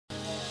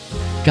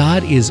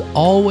God is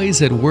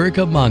always at work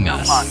among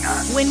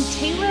us. When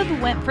Taleb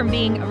went from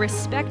being a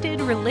respected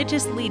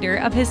religious leader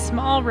of his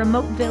small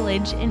remote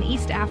village in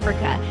East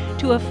Africa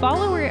to a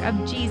follower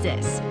of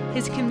Jesus,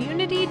 his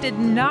community did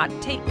not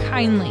take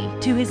kindly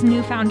to his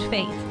newfound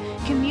faith.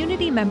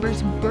 Community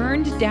members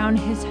burned down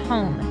his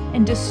home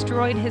and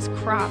destroyed his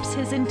crops,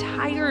 his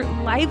entire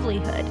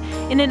livelihood,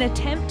 in an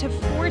attempt to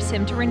force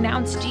him to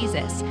renounce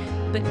Jesus.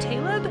 But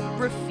Taleb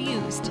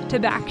refused to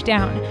back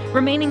down,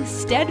 remaining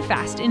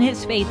steadfast in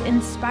his faith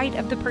in spite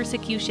of the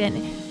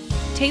persecution.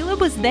 Taleb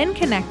was then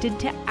connected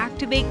to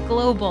Activate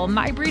Global,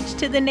 My Bridge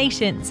to the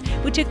Nations,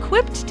 which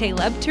equipped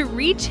Taleb to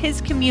reach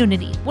his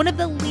community, one of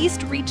the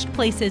least reached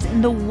places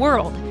in the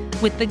world,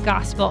 with the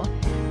gospel.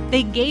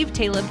 They gave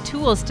Taleb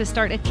tools to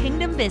start a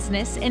kingdom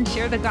business and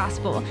share the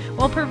gospel,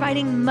 while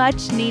providing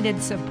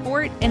much-needed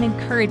support and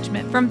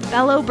encouragement from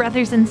fellow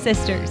brothers and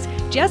sisters.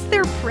 Just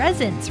their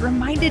presence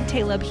reminded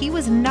Taleb he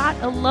was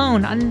not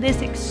alone on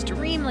this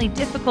extremely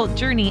difficult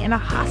journey in a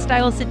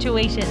hostile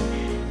situation,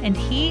 and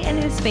he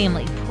and his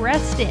family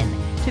pressed in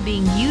to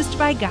being used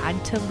by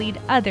God to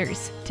lead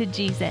others to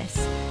Jesus.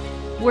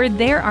 Where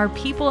there are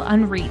people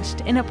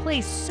unreached, in a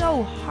place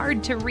so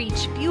hard to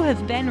reach, few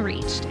have been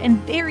reached, and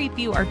very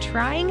few are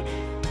trying,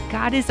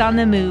 God is on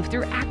the move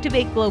through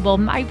Activate Global,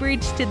 My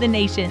Bridge to the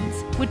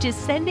Nations, which is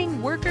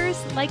sending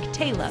workers like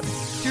Taleb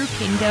through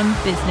kingdom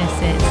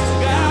businesses.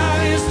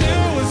 God is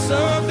doing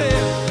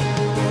something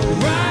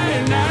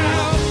right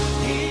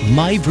now.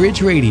 My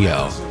Bridge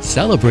Radio,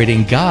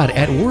 celebrating God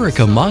at work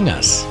among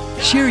us.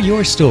 Share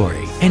your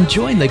story and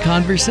join the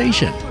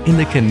conversation in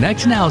the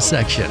Connect Now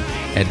section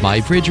at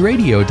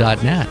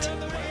mybridgeradio.net.